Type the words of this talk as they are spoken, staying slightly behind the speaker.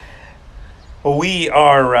Well, we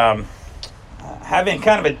are having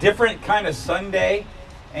kind of a different kind of Sunday,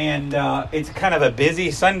 and it's kind of a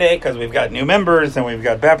busy Sunday because we've got new members and we've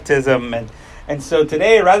got baptism, and so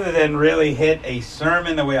today, rather than really hit a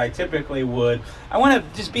sermon the way I typically would, I want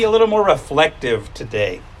to just be a little more reflective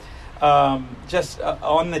today, just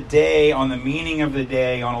on the day, on the meaning of the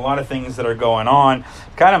day, on a lot of things that are going on.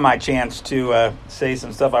 Kind of my chance to say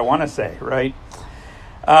some stuff I want to say, right?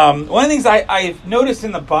 One of the things I've noticed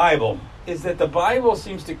in the Bible is that the Bible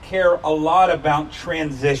seems to care a lot about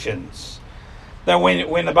transitions. That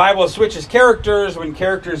when the Bible switches characters, when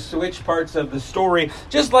characters switch parts of the story,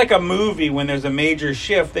 just like a movie, when there's a major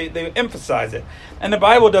shift, they emphasize it. And the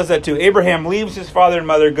Bible does that too. Abraham leaves his father and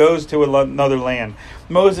mother, goes to another land.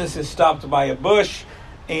 Moses is stopped by a bush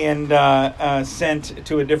and sent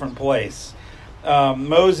to a different place.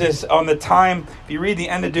 Moses, on the time, if you read the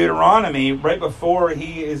end of Deuteronomy, right before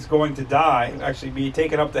he is going to die, actually be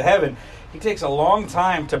taken up to heaven, he takes a long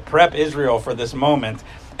time to prep Israel for this moment.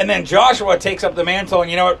 And then Joshua takes up the mantle, and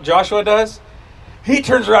you know what Joshua does? He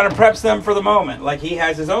turns around and preps them for the moment. Like he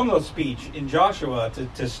has his own little speech in Joshua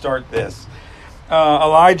to start this.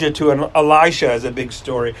 Elijah to Elisha is a big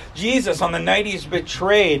story. Jesus, on the night he's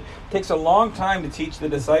betrayed, takes a long time to teach the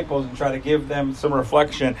disciples and try to give them some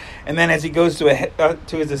reflection. And then as he goes to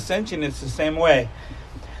his ascension, it's the same way.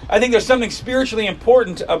 I think there's something spiritually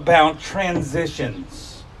important about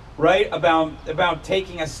transitions, right? About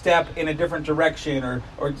taking a step in a different direction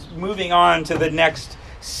or moving on to the next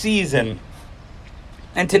season.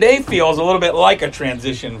 And today feels a little bit like a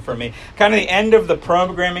transition for me. Kind of the end of the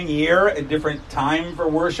programming year, a different time for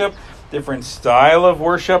worship, different style of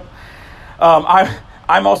worship.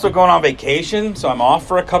 I'm also going on vacation, so I'm off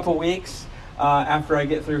for a couple weeks after I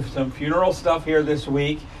get through some funeral stuff here this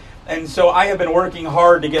week. And so I have been working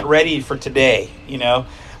hard to get ready for today. You know,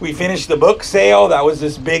 we finished the book sale. That was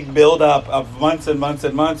this big buildup of months and months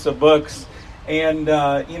and months of books. And,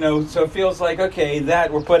 so it feels like, okay,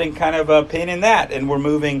 that we're putting kind of a pin in that, and we're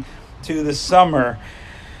moving to the summer.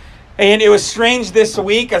 And it was strange this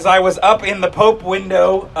week as I was up in the Pope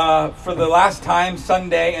window for the last time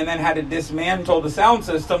Sunday and then had to dismantle the sound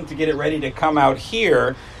system to get it ready to come out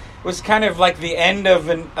here. It was kind of like the end of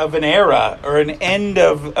an era or an end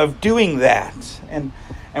of doing that.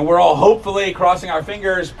 And we're all hopefully crossing our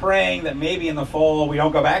fingers, praying that maybe in the fall we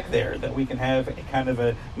don't go back there, that we can have a kind of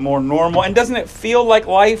a more normal. And doesn't it feel like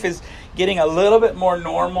life is getting a little bit more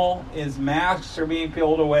normal as masks are being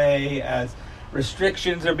peeled away, as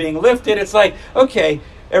restrictions are being lifted? It's like, okay,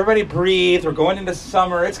 everybody breathe. We're going into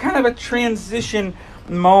summer. It's kind of a transition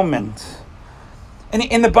moment. And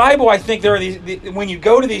in the Bible, I think there are when you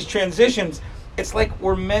go to these transitions, it's like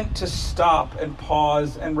we're meant to stop and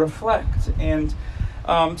pause and reflect. And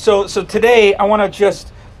so today I want to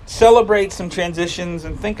just celebrate some transitions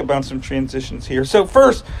and think about some transitions here. So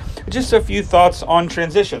first, just a few thoughts on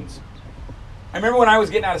transitions. I remember when I was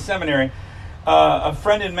getting out of seminary, a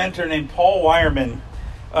friend and mentor named Paul Weyerman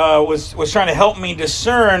was trying to help me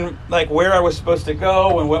discern like where I was supposed to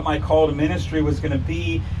go and what my call to ministry was going to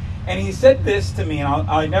be. And he said this to me, and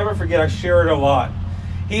I'll never forget, I share it a lot.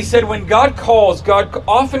 He said, when God calls, God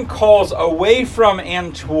often calls away from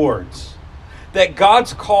and towards. That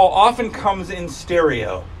God's call often comes in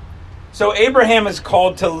stereo. So Abraham is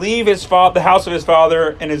called to leave the house of his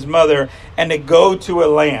father and his mother and to go to a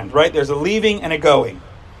land, right? There's a leaving and a going.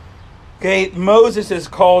 Okay, Moses is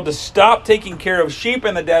called to stop taking care of sheep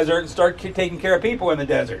in the desert and start taking care of people in the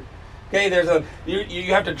desert. Okay,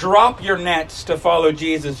 you have to drop your nets to follow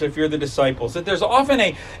Jesus if you're the disciples. That there's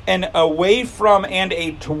often an away from and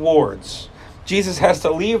a towards. Jesus has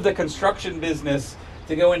to leave the construction business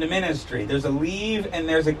to go into ministry. There's a leave and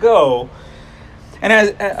there's a go. And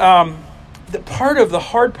as the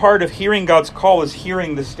hard part of hearing God's call is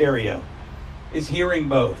hearing the stereo, is hearing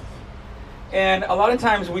both. And a lot of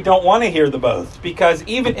times we don't want to hear the both, because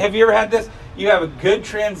have you ever had this? You have a good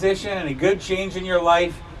transition and a good change in your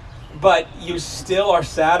life, but you still are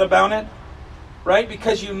sad about it, right?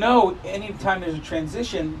 Because you know anytime there's a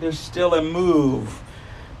transition, there's still a move,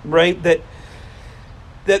 right? That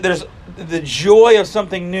there's the joy of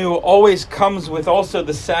something new always comes with also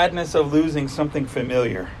the sadness of losing something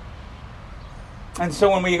familiar. And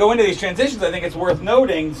so when we go into these transitions, I think it's worth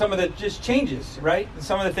noting some of the just changes, right?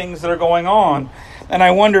 Some of the things that are going on. And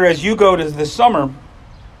I wonder, as you go to the summer,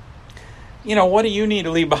 what do you need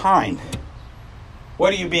to leave behind?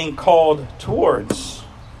 What are you being called towards?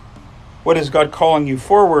 What is God calling you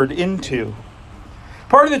forward into?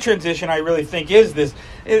 Part of the transition, I really think, is this,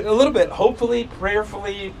 a little bit, hopefully,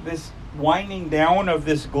 prayerfully, this winding down of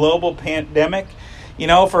this global pandemic.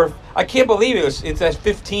 I can't believe it's at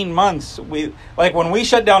 15 months. When we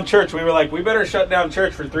shut down church, we were like, we better shut down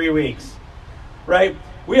church for 3 weeks, right?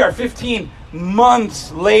 We are 15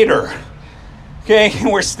 months later, okay?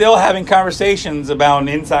 And we're still having conversations about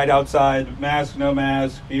inside, outside, mask, no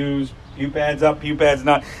mask, pew pads up, pew pads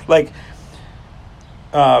not.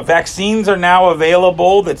 Vaccines are now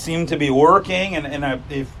available that seem to be working, and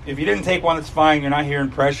if you didn't take one, that's fine. You're not hearing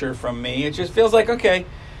pressure from me. It just feels like, okay.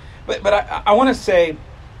 But I want to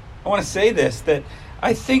say this, that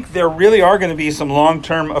I think there really are going to be some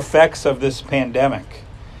long-term effects of this pandemic.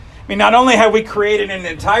 I mean, not only have we created an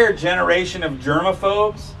entire generation of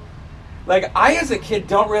germaphobes, I as a kid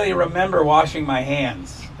don't really remember washing my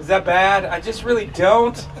hands. Is that bad? I just really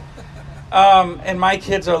don't. And my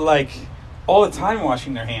kids are all the time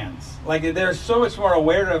washing their hands. They're so much more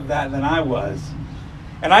aware of that than I was.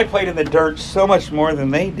 And I played in the dirt so much more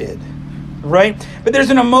than they did. Right? But there's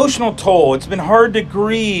an emotional toll. It's been hard to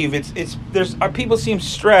grieve. People seem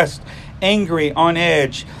stressed, angry, on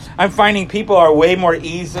edge. I'm finding people are way more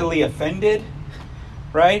easily offended,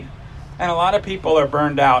 right? And a lot of people are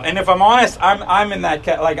burned out. And if I'm honest, I'm in that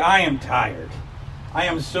I am tired. I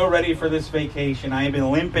am so ready for this vacation. I have been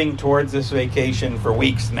limping towards this vacation for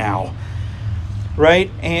weeks now, right?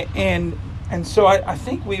 And so I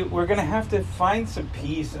think we're going to have to find some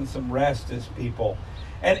peace and some rest as people.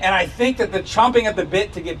 And I think that the chomping at the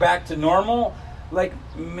bit to get back to normal,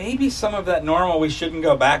 maybe some of that normal we shouldn't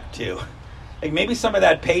go back to. Maybe some of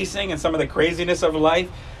that pacing and some of the craziness of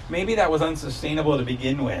life, maybe that was unsustainable to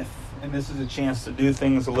begin with. And this is a chance to do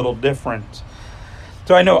things a little different.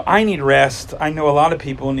 So I know I need rest. I know a lot of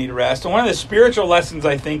people need rest. And one of the spiritual lessons,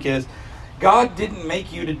 I think, is God didn't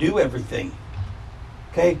make you to do everything.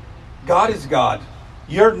 Okay? God is God.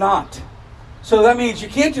 You're not. So that means you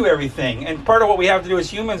can't do everything. And part of what we have to do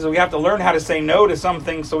as humans is we have to learn how to say no to some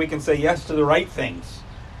things so we can say yes to the right things.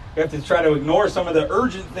 We have to try to ignore some of the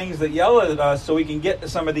urgent things that yell at us so we can get to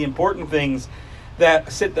some of the important things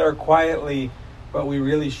that sit there quietly, but we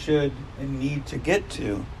really should and need to get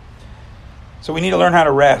to. So we need to learn how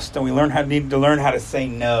to rest, and we need to learn how to say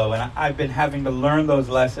no. And I've been having to learn those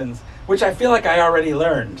lessons, which I feel like I already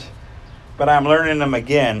learned, but I'm learning them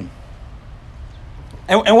again.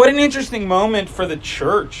 And what an interesting moment for the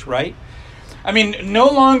church, right? I mean, no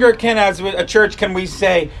longer as a church can we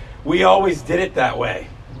say, we always did it that way.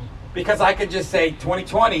 Because I could just say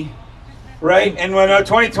 2020, right? And when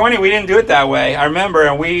 2020, we didn't do it that way. I remember,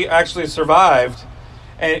 and we actually survived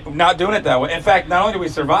and not doing it that way. In fact, not only did we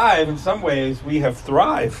survive, in some ways, we have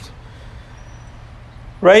thrived.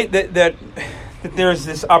 Right? That there's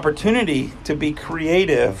this opportunity to be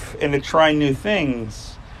creative and to try new things.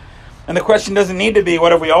 And the question doesn't need to be,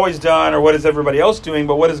 what have we always done or what is everybody else doing,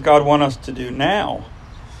 but what does God want us to do now?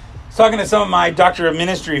 I was talking to some of my Doctor of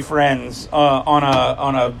Ministry friends on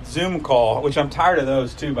a Zoom call, which I'm tired of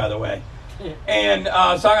those too, by the way. And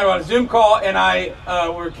I was talking about a Zoom call, and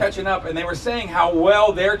we were catching up, and they were saying how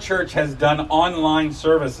well their church has done online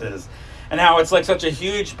services and how it's such a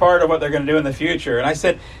huge part of what they're going to do in the future. And I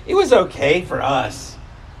said, it was okay for us.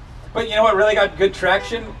 But you know what really got good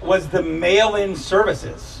traction was the mail-in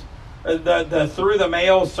services. The through the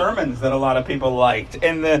mail sermons that a lot of people liked,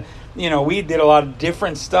 and we did a lot of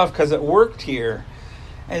different stuff because it worked here,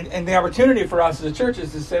 and the opportunity for us as a church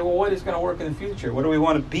is to say, well, what is going to work in the future? What do we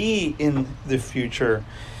want to be in the future?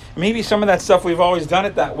 Maybe some of that stuff we've always done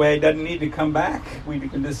it that way doesn't need to come back. We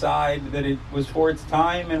can decide that it was for its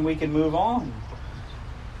time, and we can move on.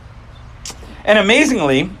 And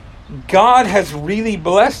amazingly, God has really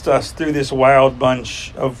blessed us through this wild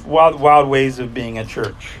bunch of wild ways of being a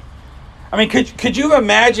church. I mean, could you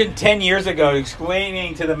imagine 10 years ago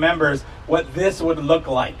explaining to the members what this would look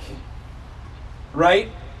like? Right?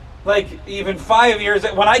 Even 5 years,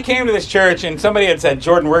 when I came to this church and somebody had said,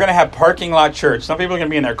 Jordan, we're going to have parking lot church. Some people are going to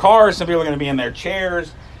be in their cars. Some people are going to be in their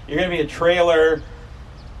chairs. You're going to be a trailer.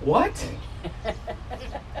 What?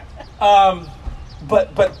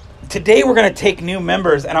 But today we're going to take new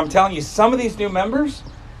members. And I'm telling you, some of these new members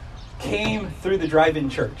came through the drive-in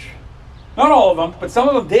church. Not all of them, but some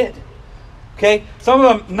of them did. Okay, some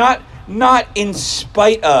of them not in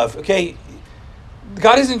spite of. Okay,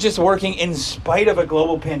 God isn't just working in spite of a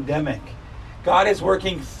global pandemic. God is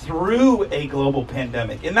working through a global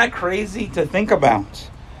pandemic. Isn't that crazy to think about?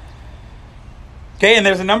 Okay, and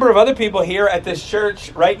there's a number of other people here at this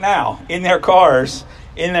church right now, in their cars,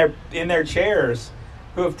 in their chairs,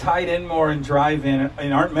 who have tied in more and drive in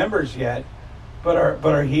and aren't members yet, but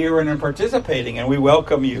are here and are participating, and we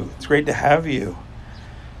welcome you. It's great to have you.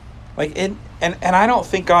 And I don't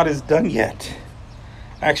think God is done yet.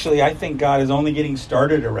 Actually, I think God is only getting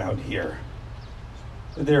started around here.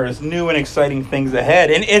 there is new and exciting things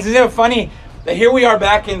ahead. And isn't it funny that here we are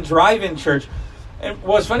back in drive-in church? And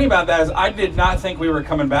what's funny about that is I did not think we were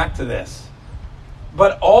coming back to this.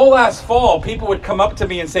 But all last fall, people would come up to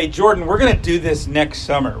me and say, Jordan, we're going to do this next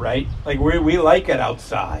summer, right? Like, we like it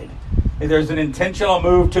outside. There's an intentional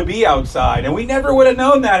move to be outside. And we never would have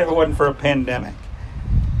known that if it wasn't for a pandemic.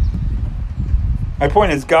 My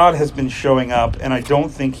point is, God has been showing up, and I don't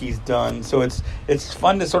think he's done. So it's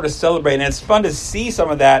fun to sort of celebrate, and it's fun to see some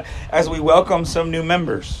of that as we welcome some new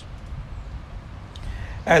members.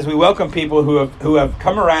 As we welcome people who have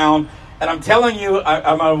come around. And I'm telling you,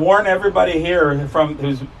 I'm going to warn everybody here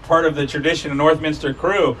who's part of the Tradition of Northminster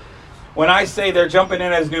crew. When I say they're jumping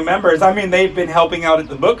in as new members, I mean they've been helping out at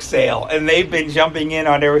the book sale, and they've been jumping in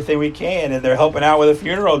on everything we can, and they're helping out with a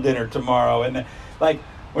funeral dinner tomorrow. And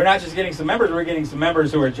we're not just getting some members, we're getting some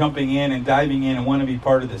members who are jumping in and diving in and want to be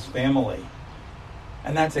part of this family.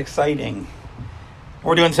 And that's exciting.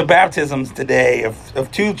 We're doing some baptisms today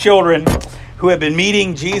of two children who have been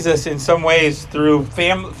meeting Jesus in some ways through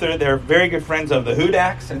their very good friends of the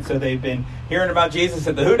Hudaks. And so they've been hearing about Jesus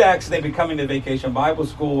at the Hudaks. They've been coming to Vacation Bible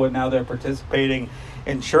School, and now they're participating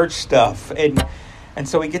in church stuff. And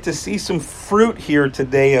so we get to see some fruit here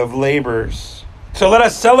today of labors. So let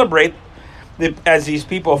us celebrate as these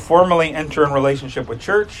people formally enter in relationship with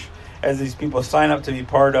church, as these people sign up to be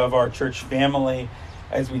part of our church family,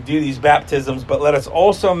 as we do these baptisms. But let us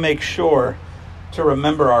also make sure to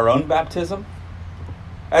remember our own baptism.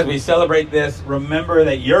 As we celebrate this, remember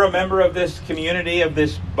that you're a member of this community, of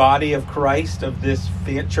this body of Christ, of this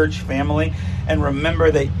church family, and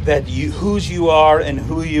remember that whose you are and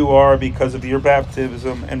who you are because of your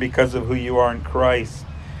baptism and because of who you are in Christ.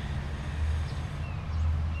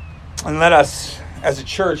 And let us, as a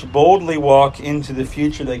church, boldly walk into the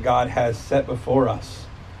future that God has set before us,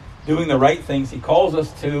 doing the right things he calls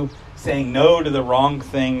us to, saying no to the wrong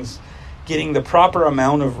things, getting the proper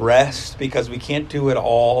amount of rest because we can't do it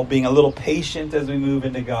all, being a little patient as we move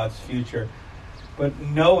into God's future, but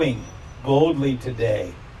knowing boldly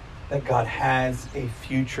today that God has a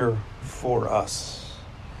future for us.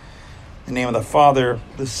 In the name of the Father,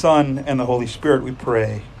 the Son, and the Holy Spirit we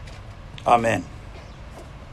pray. Amen.